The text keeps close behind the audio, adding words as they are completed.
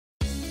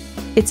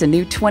It's a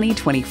new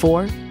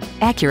 2024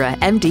 Acura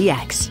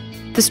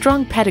MDX. The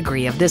strong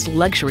pedigree of this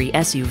luxury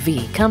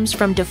SUV comes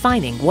from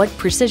defining what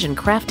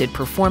precision-crafted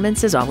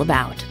performance is all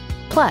about.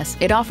 Plus,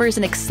 it offers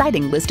an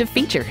exciting list of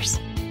features.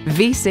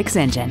 V6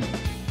 engine,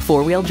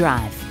 four-wheel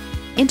drive,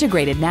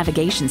 integrated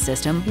navigation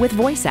system with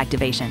voice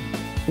activation,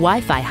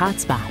 Wi-Fi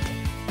hotspot,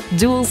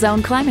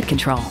 dual-zone climate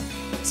control,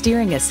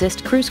 steering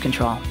assist cruise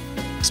control,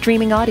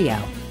 streaming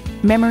audio,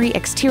 memory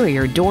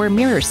exterior door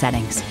mirror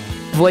settings,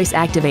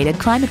 voice-activated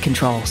climate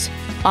controls,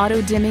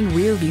 auto-dimming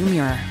rear-view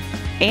mirror,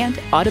 and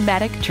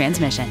automatic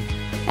transmission.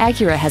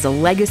 Acura has a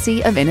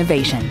legacy of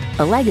innovation,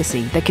 a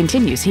legacy that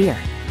continues here.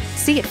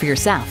 See it for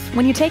yourself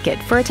when you take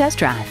it for a test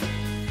drive.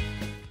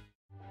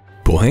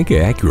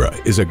 Pohanka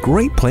Acura is a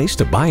great place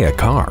to buy a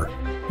car.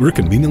 We're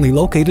conveniently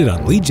located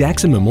on Lee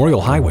Jackson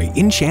Memorial Highway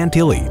in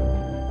Chantilly.